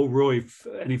 or Roy,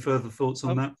 any further thoughts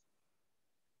on that?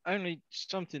 Only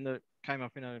something that came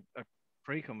up in a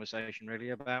pre-conversation really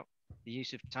about the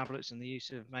use of tablets and the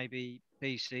use of maybe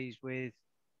PCs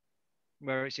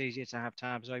where it's easier to have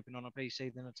tabs open on a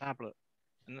PC than a tablet,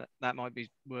 and that might be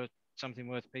something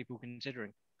worth people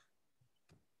considering.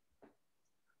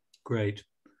 Great.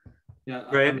 Yeah,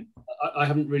 I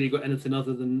haven't really got anything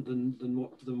other than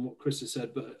what Chris has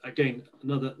said, but again,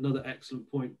 another excellent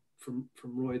point from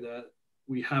Roy there.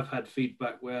 We have had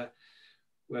feedback where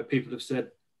people have said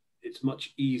it's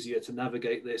much easier to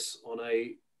navigate this on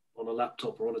a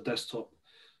laptop or on a desktop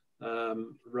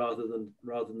rather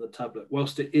than the tablet.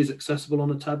 Whilst it is accessible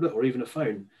on a tablet or even a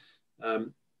phone,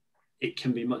 it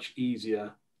can be much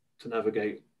easier to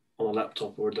navigate on a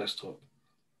laptop or a desktop.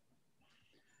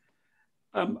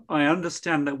 I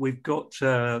understand that we've got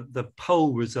the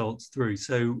poll results through,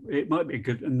 so it might be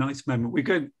a nice moment. We're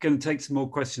going to take some more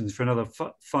questions for another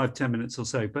 5-10 minutes or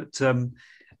so, but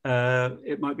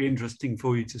it might be interesting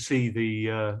for you to see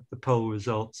the poll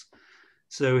results.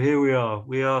 So here we are.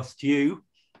 We asked you,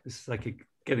 this is like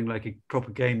getting like a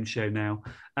proper game show now,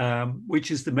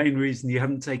 which is the main reason you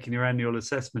haven't taken your annual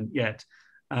assessment yet.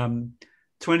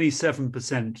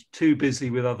 27% too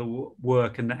busy with other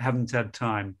work and haven't had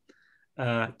time.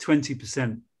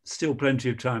 20% still plenty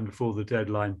of time before the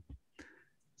deadline.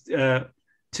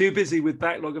 Too busy with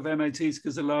backlog of MOTs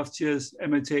because of last year's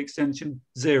MOT extension,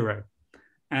 0.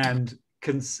 And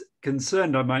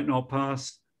concerned I might not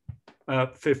pass,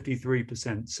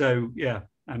 53%. So yeah,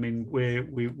 I mean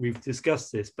we've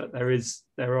discussed this, but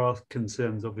there are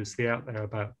concerns obviously out there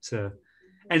about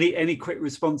any quick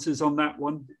responses on that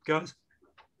one, guys?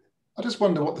 I just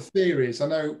wonder what the fear is. I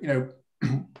know, you know,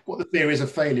 what the fear is of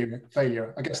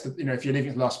failure. I guess that, you know, if you're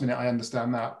leaving at the last minute, I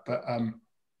understand that. But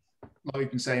like we've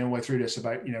been saying all the way through this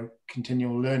about, you know,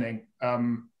 continual learning.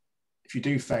 If you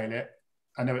do fail it,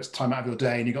 I know it's time out of your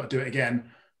day and you've got to do it again.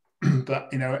 But,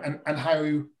 you know, and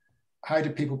how do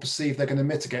people perceive they're going to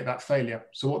mitigate that failure?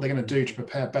 So what they're going to do to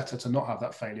prepare better to not have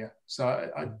that failure. So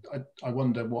I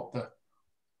wonder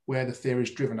where the fear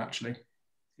is driven actually.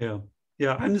 Yeah.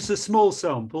 Yeah, and it's a small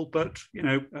sample, but you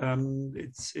know,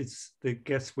 it's the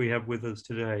guests we have with us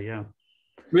today. Yeah,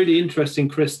 really interesting,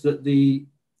 Chris, that the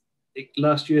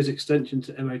last year's extension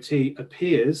to MOT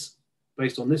appears,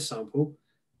 based on this sample,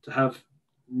 to have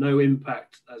no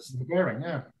impact as bearing.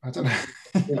 Yeah, I don't know.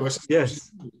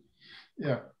 Yes,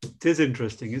 yeah, it is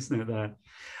interesting, isn't it? That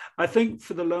I think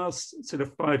for the last sort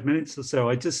of 5 minutes or so,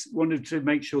 I just wanted to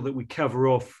make sure that we cover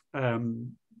off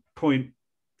point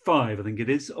 5, I think it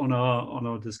is, on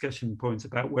our discussion points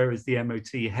about where is the MOT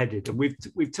headed, and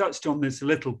we've touched on this a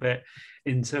little bit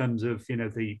in terms of, you know,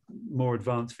 the more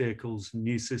advanced vehicles and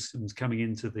new systems coming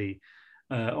into the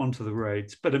onto the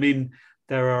roads. But I mean,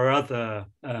 there are other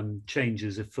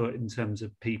changes afoot in terms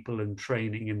of people and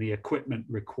training and the equipment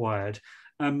required.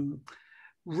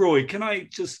 Roy, can I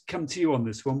just come to you on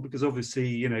this one, because obviously,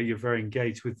 you know, you're very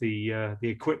engaged with the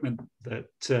equipment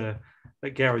that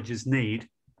garages need.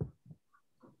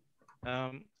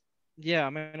 Yeah, I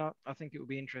mean, I think it will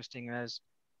be interesting as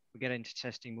we get into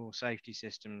testing more safety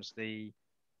systems, the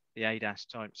ADAS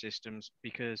type systems,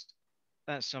 because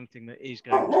that's something that is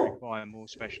going to require more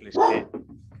specialist kit.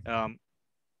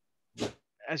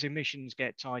 As emissions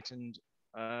get tightened,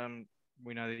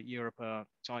 we know that Europe are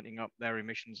tightening up their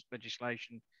emissions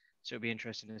legislation, so it'll be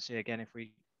interesting to see again if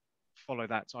we follow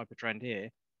that type of trend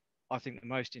here. I think the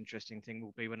most interesting thing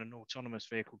will be when an autonomous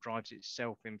vehicle drives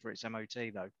itself in for its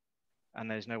MOT though, and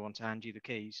there's no one to hand you the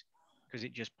keys because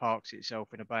it just parks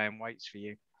itself in a bay and waits for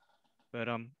you. But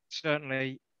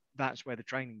certainly that's where the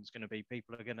training is going to be.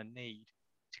 People are going to need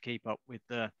to keep up with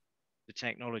the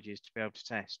technologies to be able to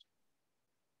test.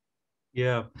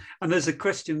 Yeah, and there's a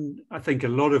question, I think a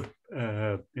lot of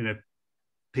you know,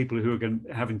 people who are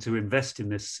having to invest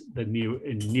in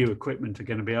new equipment are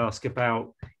going to be asked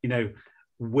about, you know,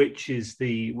 where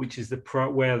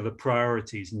are the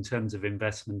priorities in terms of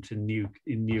investment in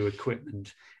new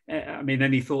equipment. I mean,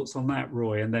 any thoughts on that,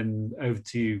 Roy? And then over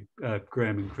to you,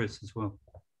 Graham and Chris as well.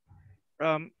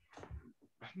 From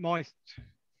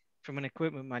an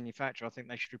equipment manufacturer, I think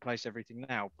they should replace everything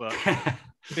now. But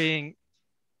being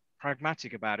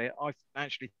pragmatic about it, I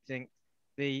actually think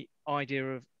the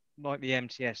idea of, like the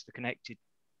MTS, the connected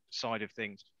side of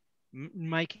things,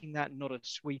 making that not a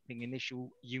sweeping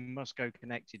initial, you must go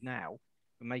connected now,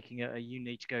 but making it a you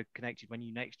need to go connected when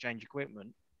you next change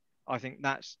equipment. I think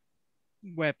that's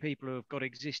where people who have got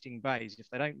existing bays, if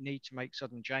they don't need to make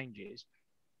sudden changes,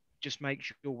 just make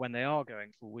sure when they are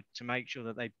going forward to make sure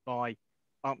that they buy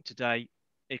up-to-date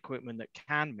equipment that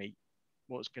can meet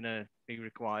what's going to be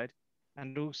required,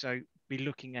 and also be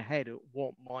looking ahead at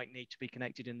what might need to be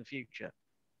connected in the future.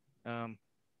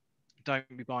 Don't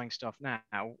be buying stuff now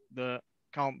that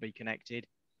can't be connected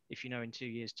if you know in 2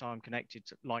 years' time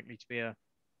connected's likely to be a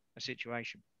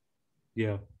situation.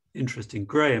 Yeah, interesting.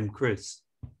 Graham, Chris,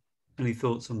 any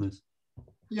thoughts on this?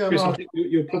 Yeah, Chris, I think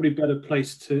you're probably better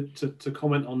placed to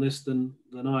comment on this than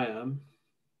I am.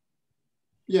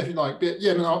 Yeah, if you like. But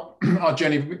yeah, I mean, our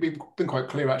journey, we've been quite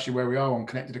clear actually where we are on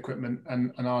connected equipment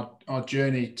and our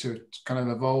journey to kind of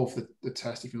evolve the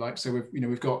test, if you like. So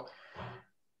we've got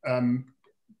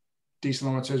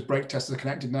diesel monitors, brake testers are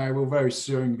connected now. We'll very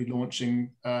soon be launching,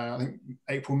 I think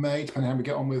April, May, depending on how we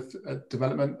get on with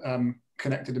development.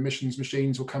 Connected emissions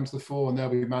machines will come to the fore, and they'll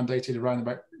be mandated around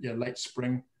about late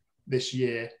spring this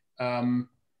year. And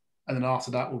then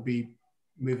after that, we'll be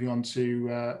moving on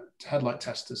to headlight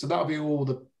testers. So that'll be all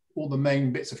the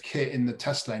main bits of kit in the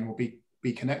test lane will be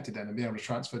connected then and be able to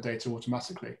transfer data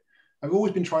automatically. And we've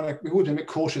always been a bit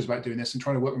cautious about doing this and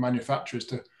trying to work with manufacturers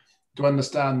to to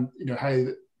understand, how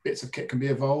bits of kit can be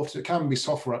evolved. So it can be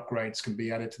software upgrades can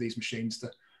be added to these machines to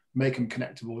make them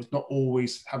connectable. It's not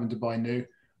always having to buy new.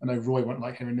 I know Roy won't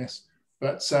like hearing this,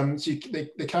 but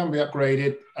they can be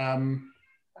upgraded,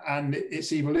 and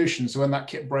it's evolution. So when that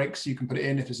kit breaks, you can put it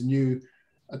in. If there's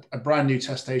a brand new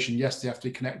test station, yes, they have to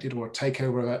be connected, or a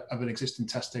takeover of an existing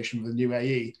test station with a new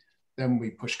AE, then we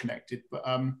push connected. But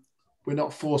we're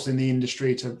not forcing the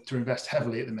industry to invest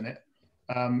heavily at the minute.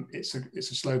 It's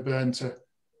a slow burn to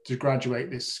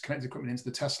graduate this connected equipment into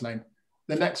the test lane.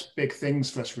 The next big things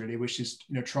for us really, which is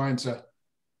trying to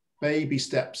baby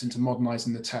steps into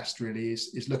modernizing the test really,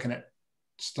 is looking at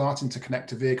starting to connect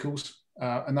to vehicles,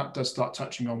 and that does start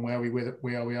touching on where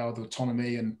we are with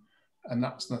autonomy and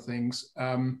that sort of things.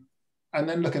 And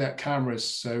then looking at cameras,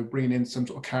 so bringing in some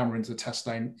sort of camera into the test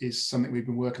lane is something we've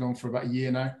been working on for about a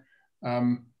year now,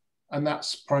 and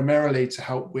that's primarily to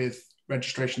help with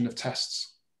registration of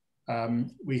tests.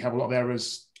 We have a lot of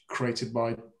errors created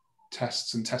by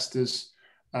tests and testers,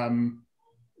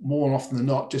 more often than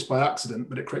not just by accident,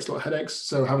 but it creates a lot of headaches.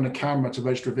 So having a camera to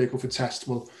register a vehicle for test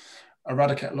will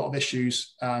eradicate a lot of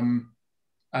issues,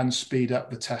 and speed up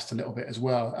the test a little bit as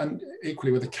well. And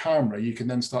equally with a camera, you can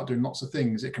then start doing lots of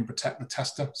things. It can protect the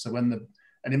tester. So when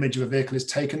an image of a vehicle is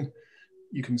taken,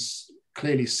 you can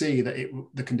clearly see that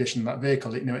the condition of that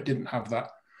vehicle, it didn't have that,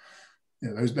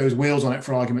 those wheels on it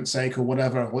for argument's sake or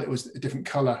whatever, or it was a different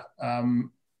color.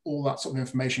 All that sort of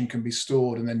information can be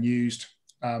stored and then used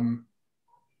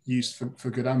for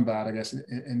good and bad, I guess,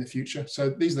 in the future. So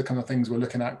these are the kind of things we're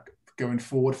looking at going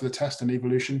forward for the test and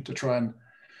evolution to try and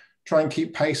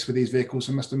keep pace with these vehicles,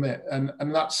 I must admit. And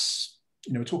that's,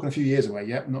 we're talking a few years away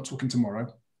yet. I'm not talking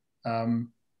tomorrow.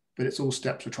 But it's all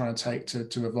steps we're trying to take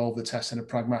to evolve the test in a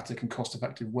pragmatic and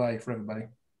cost-effective way for everybody.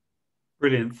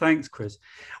 Brilliant. Thanks, Chris.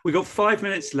 We've got 5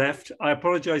 minutes left. I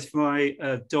apologise for my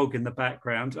dog in the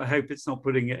background. I hope it's not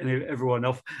putting everyone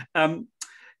off.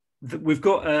 We've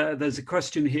got, there's a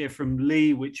question here from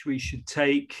Lee, which we should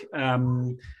take.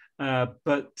 But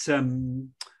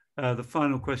the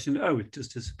final question, it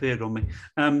just disappeared on me.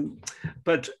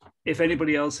 But if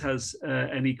anybody else has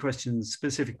any questions,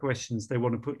 specific questions they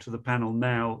want to put to the panel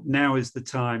now is the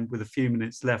time with a few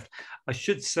minutes left. I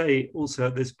should say also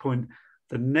at this point,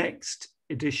 the next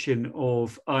edition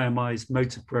of IMI's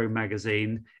Motor Pro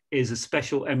magazine is a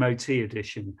special MOT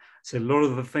edition. So a lot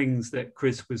of the things that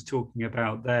Chris was talking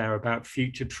about there, about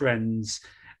future trends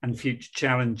and future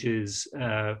challenges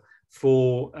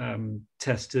for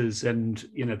testers and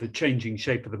the changing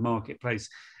shape of the marketplace,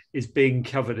 is being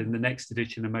covered in the next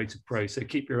edition of Motor Pro. So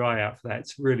keep your eye out for that.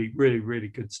 It's really, really, really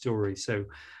good story. So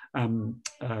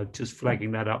just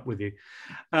flagging that up with you.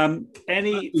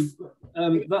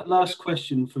 That last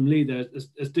question from Lee there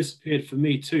has disappeared for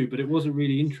me too, but it was a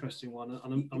really interesting one,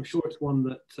 and I'm sure it's one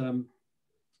that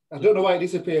I don't know why it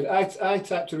disappeared. I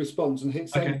typed a response and hit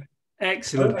send. Okay.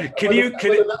 Excellent. Can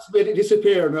that's made it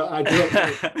disappear or not? I don't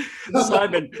know.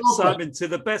 Simon, to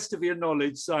the best of your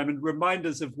knowledge, Simon, remind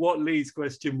us of what Lee's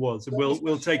question was, and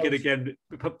we'll take it again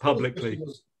publicly.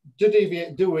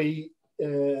 Do we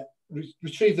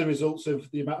retrieve the results of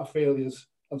the amount of failures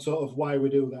and sort of why we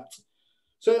do that?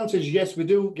 So the answer is yes, we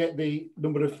do get the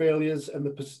number of failures and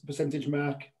the percentage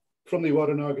mark from the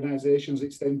awarding organisations.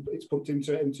 It's pumped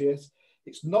into MTS.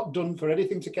 It's not done for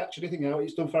anything to catch anything out.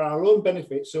 It's done for our own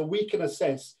benefit, so we can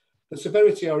assess the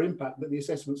severity or impact that the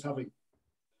assessment's having.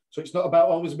 So it's not about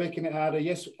always making it harder.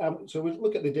 Yes, so we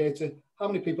look at the data, how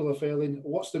many people are failing,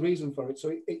 what's the reason for it.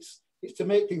 So it's to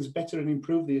make things better and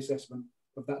improve the assessment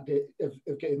of that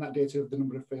of getting that data of the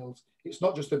number of fails. It's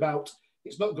not just about,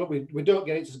 it's not good. We don't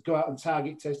get it to go out and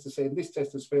target tests to say this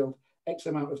test has failed X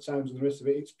amount of times and the rest of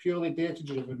it. It's purely data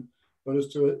driven for us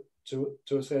to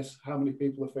assess how many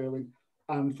people are failing,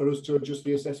 and for us to adjust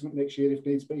the assessment next year if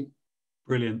needs be.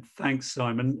 Brilliant. Thanks,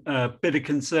 Simon. Bit of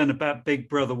concern about Big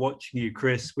Brother watching you,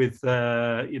 Chris, with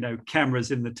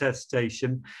cameras in the test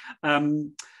station.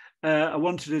 I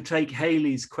wanted to take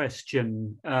Hayley's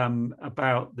question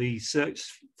about the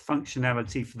search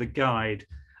functionality for the guide.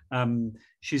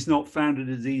 She's not found it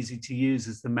as easy to use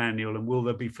as the manual, and will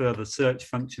there be further search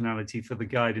functionality for the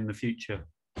guide in the future?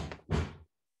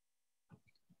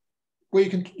 Well,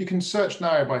 you can search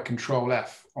now by Control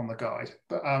F on the guide,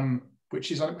 but which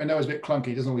is, I know is a bit clunky.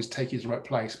 It doesn't always take you to the right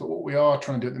place. But what we are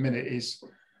trying to do at the minute is,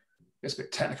 it's a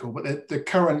bit technical, but the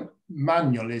current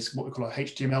manual is what we call a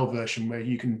HTML version, where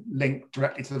you can link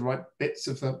directly to the right bits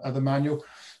of the manual.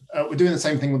 We're doing the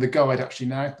same thing with the guide actually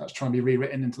now. That's trying to be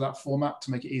rewritten into that format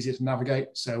to make it easier to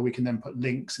navigate, so we can then put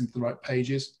links into the right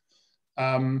pages.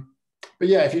 But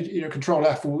yeah, if you Control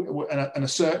F and a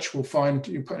search will find,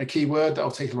 you put in a keyword that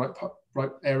will take the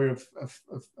right area of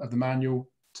the manual,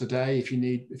 today if you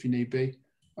need be.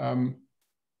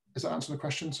 Does that answer the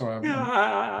question? Sorry.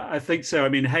 Yeah, I think so. I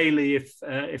mean, Hayley,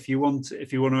 if you want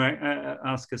to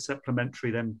ask a supplementary,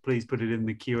 then please put it in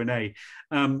the Q&A.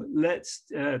 Let's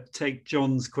take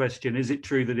John's question. Is it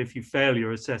true that if you fail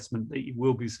your assessment that you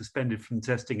will be suspended from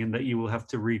testing and that you will have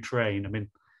to retrain? I mean,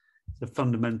 it's a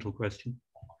fundamental question.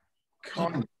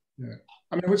 Kind of, yeah.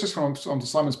 I mean, we're just on to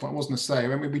Simon's point. I was going to say,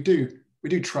 I mean, we do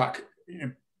track,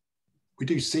 we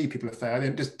do see people have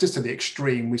failed. Just to the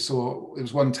extreme, we saw there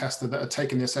was one tester that had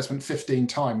taken the assessment 15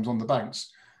 times on the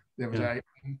bounce the other day.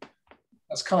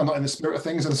 That's kind of not in the spirit of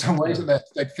things in some ways, and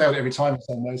they failed it every time in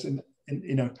some ways. And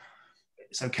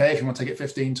it's okay if you want to take it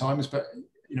 15 times, but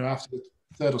after the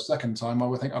third or second time, I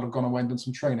would think I'd have gone away and done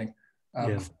some training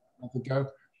before I could go.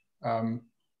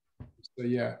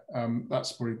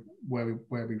 That's probably where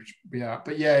we should be at.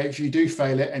 But yeah, if you do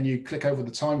fail it and you click over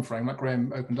the time frame like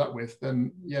Graham opened up with,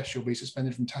 then yes, you'll be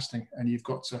suspended from testing and you've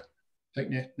got to take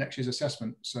next year's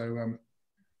assessment. So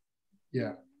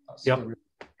that's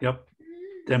yep.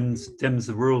 Them's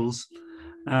the rules.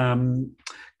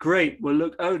 Great. Well,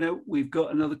 look. Oh no, we've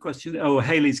got another question. Oh,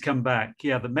 Hayley's come back.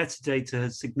 Yeah, the metadata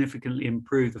has significantly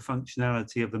improved the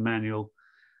functionality of the manual.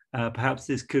 Perhaps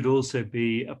this could also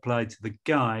be applied to the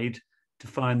guide to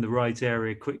find the right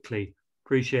area quickly.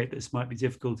 Appreciate this might be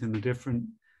difficult in the different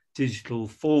digital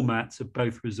formats of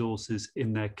both resources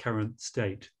in their current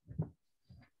state.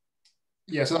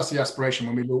 Yeah, so that's the aspiration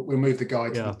when we'll move the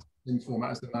guide to the same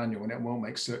format as the manual, and it will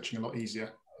make searching a lot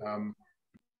easier.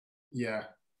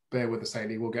 Bear with us,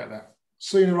 Hayley, we'll get there.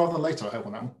 Sooner rather than later, I hope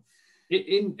on that one.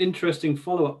 Interesting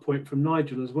follow-up point from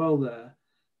Nigel as well there.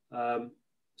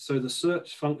 So the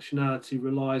search functionality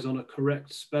relies on a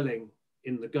correct spelling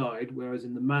in the guide, whereas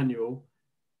in the manual,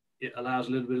 it allows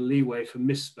a little bit of leeway for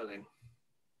misspelling.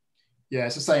 Yeah,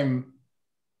 it's the same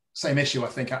issue, I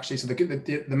think, actually. So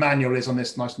the manual is on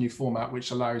this nice new format,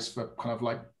 which allows for kind of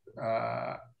like,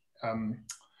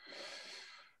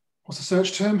 what's the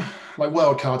search term? Like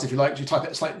wildcards, if you like. If you type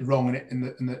it slightly wrong in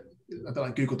the a bit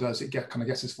like Google does, it kind of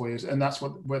guesses for you. And that's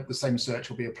where the same search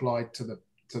will be applied to the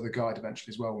guide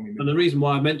eventually as well. When we move. And the reason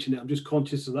why I mentioned it, I'm just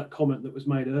conscious of that comment that was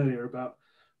made earlier about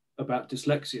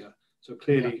dyslexia. So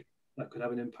clearly that could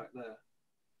have an impact there.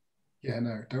 Yeah,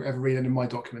 no, don't ever read any of my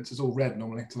documents. It's all red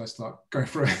normally until I start going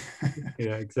through it.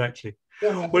 Yeah, exactly.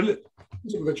 Yeah, well,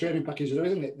 some of the training packages,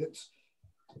 isn't it? That's,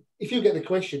 if you get the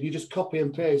question, you just copy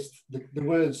and paste the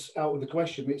words out of the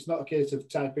question. It's not a case of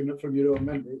typing it from your own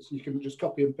memory. You can just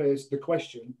copy and paste the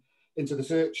question into the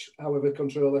search, however,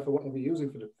 Control F or whatever you're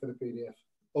using for the PDF,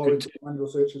 or into the manual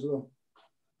search as well.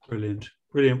 Brilliant.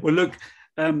 Well, look,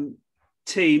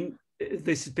 team,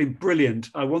 this has been brilliant.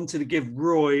 I wanted to give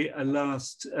Roy a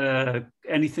last,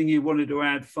 anything you wanted to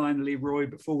add finally, Roy,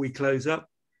 before we close up?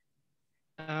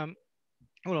 All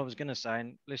I was going to say,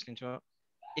 and listening to it,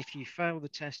 if you fail the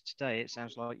test today, it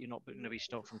sounds like you're not going to be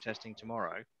stopped from testing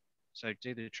tomorrow. So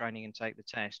do the training and take the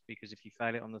test, because if you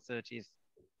fail it on the 30th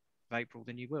of April,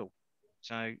 then you will.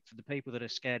 So for the people that are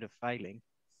scared of failing,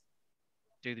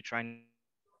 do the training,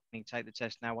 take the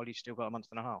test now while you've still got a month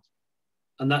and a half.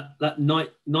 And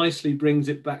that nicely brings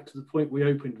it back to the point we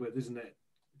opened with, isn't it?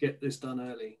 Get this done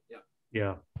early.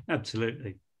 Yeah,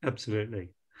 absolutely.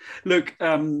 Look,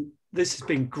 this has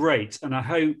been great, and I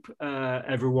hope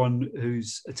everyone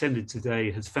who's attended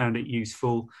today has found it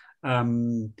useful.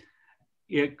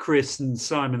 Chris and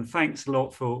Simon, thanks a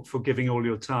lot for giving all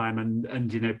your time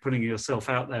and putting yourself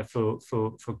out there for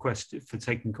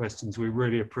taking questions. We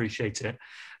really appreciate it.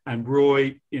 And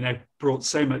Roy, brought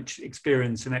so much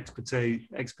experience and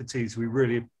expertise. We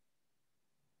really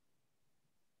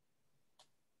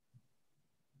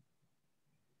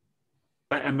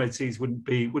MOTs wouldn't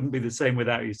be the same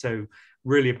without you. So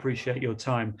really appreciate your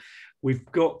time. We've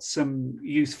got some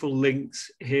useful links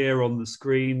here on the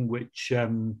screen, which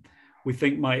we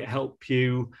think might help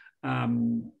you.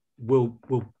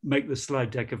 We'll make the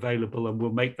slide deck available, and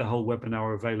we'll make the whole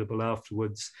webinar available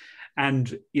afterwards.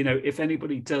 And if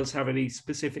anybody does have any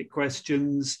specific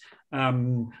questions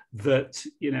that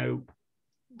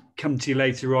come to you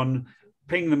later on,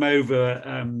 ping them over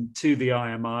to the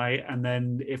IMI, and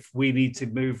then if we need to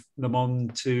move them on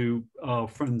to our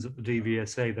friends at the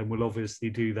DVSA, then we'll obviously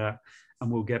do that, and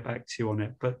we'll get back to you on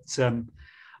it. But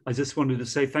I just wanted to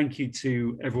say thank you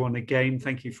to everyone again.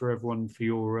 Thank you for everyone for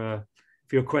your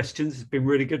questions. It's been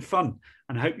really good fun,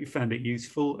 and I hope you found it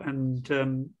useful.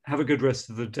 And have a good rest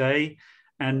of the day.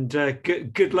 And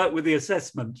good luck with the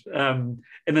assessment in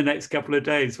the next couple of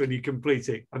days when you complete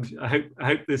it. I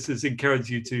hope this has encouraged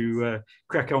you to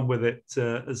crack on with it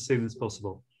as soon as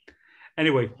possible.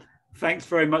 Anyway, thanks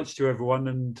very much to everyone,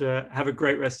 and have a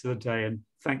great rest of the day. And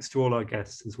thanks to all our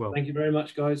guests as well. Thank you very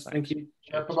much, guys. Thank you.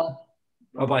 Bye-bye.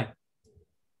 Bye-bye.